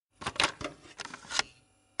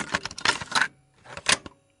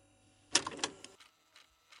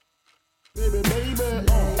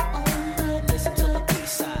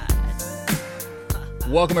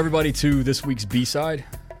Welcome everybody to this week's B-Side.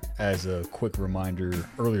 As a quick reminder,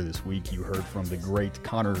 earlier this week you heard from the great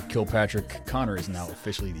Connor Kilpatrick. Connor is now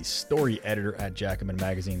officially the story editor at Jacobin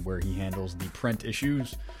Magazine, where he handles the print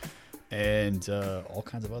issues and all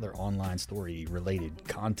kinds of other online story-related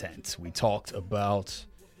content. We talked about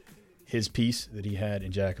his piece that he had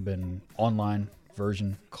in Jacobin online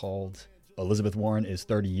version called Elizabeth Warren is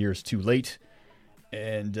 30 Years Too Late.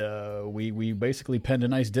 And we basically penned a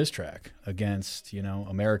nice diss track against,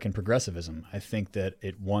 American progressivism. I think that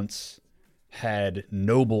it once had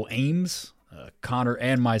noble aims. Connor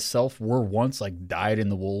and myself were once dyed in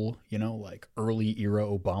the wool, like early era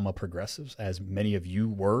Obama progressives, as many of you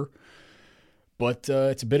were. But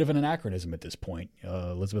it's a bit of an anachronism at this point.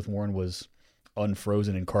 Elizabeth Warren was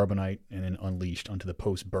unfrozen in carbonite and then unleashed onto the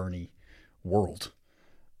post-Bernie world.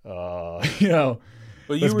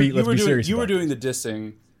 But you were doing the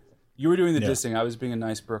dissing. You were doing the dissing. I was being a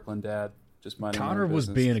nice Brooklyn dad, just minding my own Connor was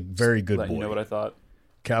business. being a very good boy. You know what I thought?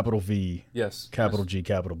 Capital V. Yes. Capital G,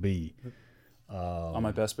 capital B. On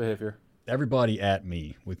my best behavior. Everybody at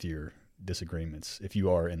me with your disagreements, if you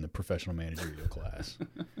are in the professional managerial class.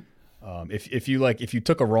 If you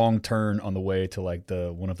took a wrong turn on the way to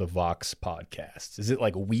one of the Vox podcasts, is it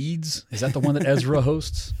like Weeds? Is that the one that Ezra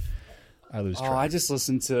hosts? I lose track. I just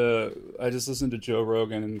listened to Joe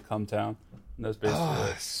Rogan and Come Town. And that's basically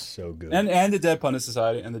it. So good. And the Dead Pundit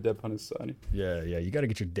Society Yeah. You got to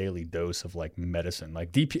get your daily dose of medicine.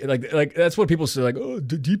 DP that's what people say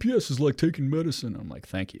DPS is like taking medicine. I'm like,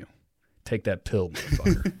 thank you. Take that pill,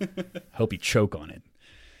 motherfucker. Hope you choke on it.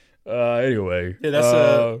 Anyway. Yeah,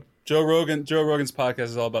 that's Joe Rogan's podcast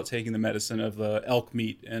is all about taking the medicine of elk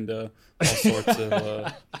meat and all sorts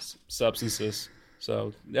of substances.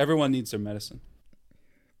 So everyone needs their medicine.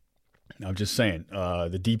 I'm just saying,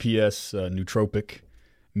 the DPS nootropic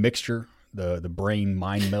mixture, the brain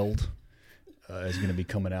mind meld, is going to be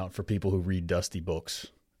coming out for people who read dusty books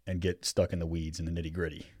and get stuck in the weeds and the nitty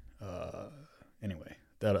gritty. Anyway,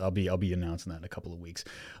 I'll be announcing that in a couple of weeks.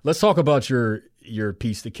 Let's talk about your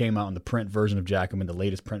piece that came out in the print version of Jacobin, the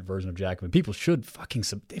latest print version of Jacobin. People should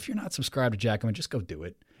if you're not subscribed to Jacobin, just go do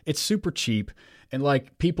it. It's super cheap, and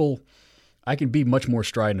people. I can be much more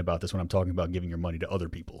strident about this when I'm talking about giving your money to other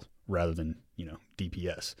people rather than,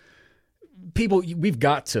 DPS. People, we've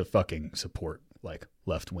got to fucking support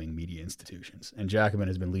left-wing media institutions. And Jacobin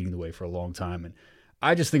has been leading the way for a long time. And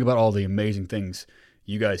I just think about all the amazing things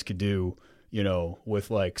you guys could do,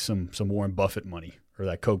 with some Warren Buffett money or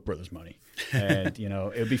that Koch brothers money. And,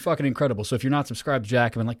 it'd be fucking incredible. So if you're not subscribed to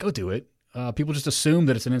Jacobin, go do it. People just assume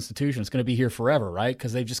that it's an institution. It's going to be here forever, right?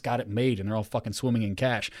 Because they've just got it made and they're all fucking swimming in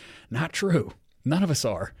cash. Not true. None of us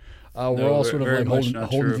are. We're all sort of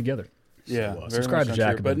holding together. Yeah, so, subscribe to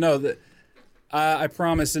Jacobin. But no, I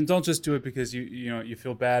promise, and don't just do it because you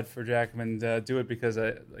feel bad for Jacobin. Do it because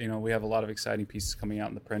we have a lot of exciting pieces coming out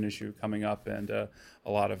in the print issue coming up, and a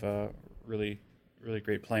lot of really really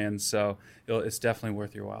great plans. So it's definitely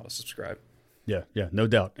worth your while to subscribe. Yeah, no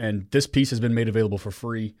doubt. And this piece has been made available for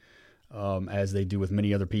free. As they do with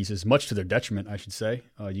many other pieces, much to their detriment, I should say.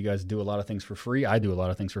 You guys do a lot of things for free. I do a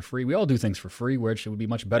lot of things for free. We all do things for free, which it would be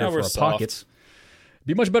much better for our pockets. It'd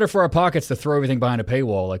be much better for our pockets to throw everything behind a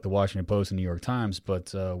paywall like the Washington Post and New York Times,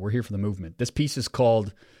 but we're here for the movement. This piece is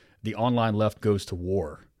called The Online Left Goes to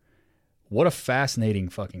War. What a fascinating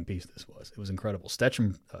fucking piece this was. It was incredible. Is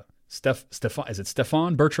it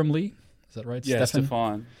Stefan Bertram Lee? Is that right? Yeah,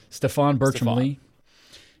 Stefan. Stefan Bertram Lee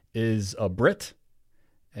is a Brit.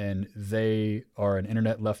 And they are an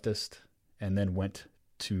internet leftist and then went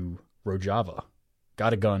to Rojava,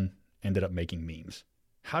 got a gun, ended up making memes.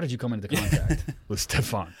 How did you come into contact with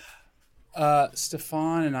Stefan?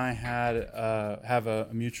 Stefan and I have a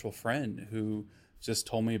mutual friend who just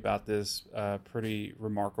told me about this pretty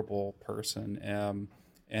remarkable person.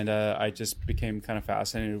 And I just became kind of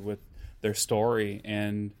fascinated with their story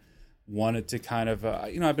and wanted to kind of,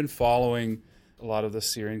 I've been following a lot of the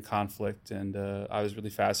Syrian conflict, and I was really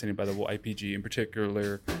fascinated by the YPG, in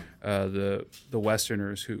particular the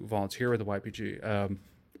Westerners who volunteer with the YPG,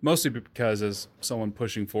 mostly because as someone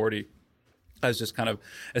pushing 40, I was just kind of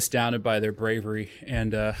astounded by their bravery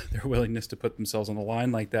and their willingness to put themselves on the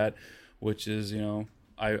line like that, which is,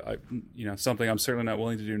 I something I'm certainly not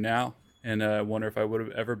willing to do now, and I wonder if I would have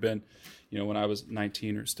ever been, when I was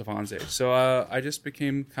 19 or Stefan's age. So I just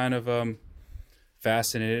became kind of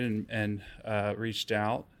fascinated and reached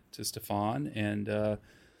out to Stefan, and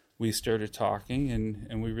we started talking,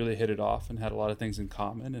 and we really hit it off and had a lot of things in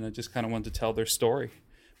common. And I just kind of wanted to tell their story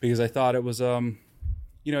because I thought it was,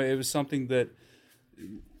 it was something that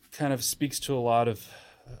kind of speaks to a lot of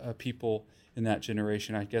people in that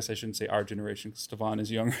generation. I guess I shouldn't say our generation, because Stefan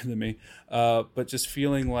is younger than me, but just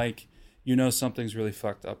feeling like, something's really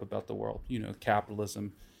fucked up about the world.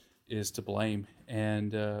 Capitalism is to blame.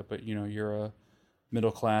 And, but you're a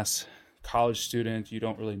middle class college student. You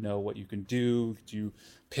don't really know what you can do. Do you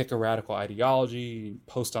pick a radical ideology,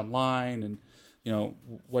 post online, and,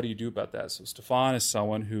 what do you do about that? So Stefan is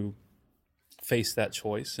someone who faced that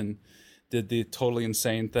choice and did the totally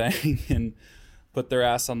insane thing and put their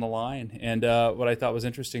ass on the line. And what I thought was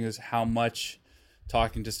interesting is how much,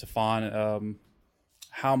 talking to Stefan,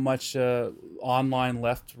 how much online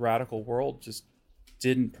left radical world just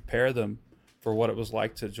didn't prepare them for what it was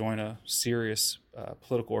like to join a serious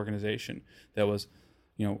political organization that was,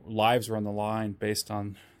 lives were on the line based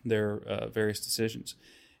on their various decisions.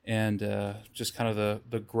 And just kind of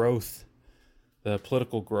the growth, the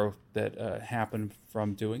political growth that happened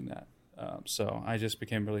from doing that. So I just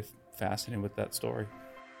became really fascinated with that story.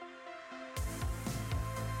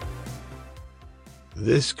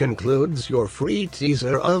 This concludes your free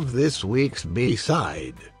teaser of this week's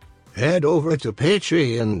B-side. Head over to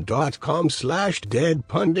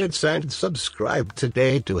patreon.com/deadpundits and subscribe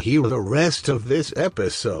today to hear the rest of this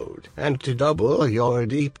episode and to double your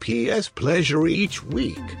DPS pleasure each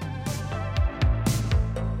week.